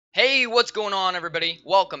Hey, what's going on, everybody?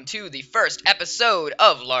 Welcome to the first episode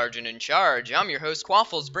of Large and in Charge. I'm your host,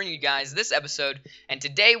 Quafflez, bringing you guys this episode, and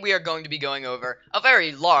today we are going to be going over a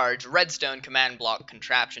very large redstone command block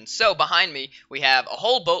contraption. So, behind me, we have a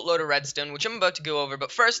whole boatload of redstone, which I'm about to go over,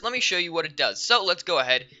 but first, let me show you what it does. So, let's go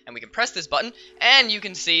ahead, and we can press this button, and you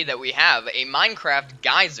can see that we have a Minecraft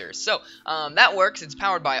Geyser. So, that works. It's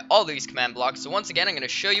powered by all these command blocks. So, once again, I'm going to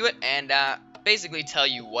show you it, and, basically tell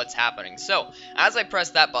you what's happening. So, as I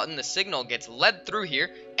press that button, the signal gets led through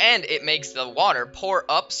here, and it makes the water pour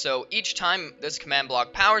up. So each time this command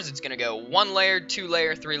block powers, it's going to go 1 layer, 2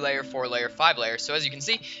 layer, 3 layer, 4 layer, 5 layer. So as you can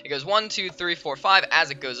see, it goes 1, 2, 3, 4, 5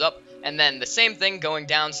 as it goes up, and then the same thing going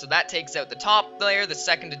down. So that takes out the top layer, the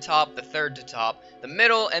second to top, the third to top, the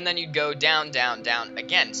middle, and then you'd go down, down, down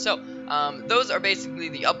again. So those are basically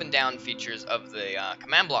the up and down features of the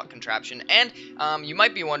command block contraption. And you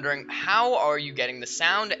might be wondering, how are you getting the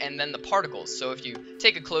sound and then the particles? So if you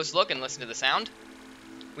take a close look and listen to the sound,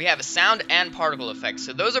 we have a sound and particle effect.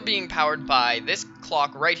 So those are being powered by this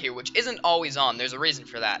clock right here, which isn't always on. There's a reason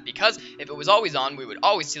for that, because if it was always on, we would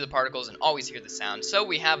always see the particles and always hear the sound. So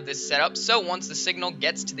we have this set up, so once the signal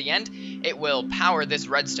gets to the end, it will power this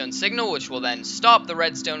redstone signal, which will then stop the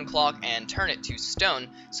redstone clock and turn it to stone.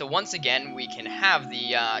 So once again, we can have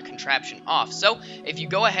the contraption off. So if you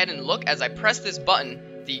go ahead and look, as I press this button,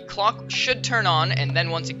 the clock should turn on, and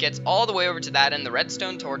then once it gets all the way over to that end, the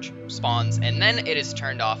redstone torch spawns, and then it is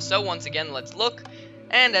turned off. So once again, let's look,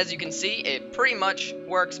 and as you can see, it pretty much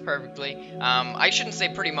works perfectly. I shouldn't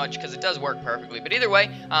say pretty much, because it does work perfectly, but either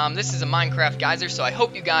way, this is a Minecraft Geyser, so I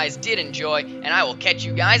hope you guys did enjoy, and I will catch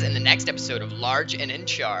you guys in the next episode of Large and in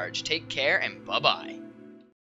Charge. Take care, and bye-bye.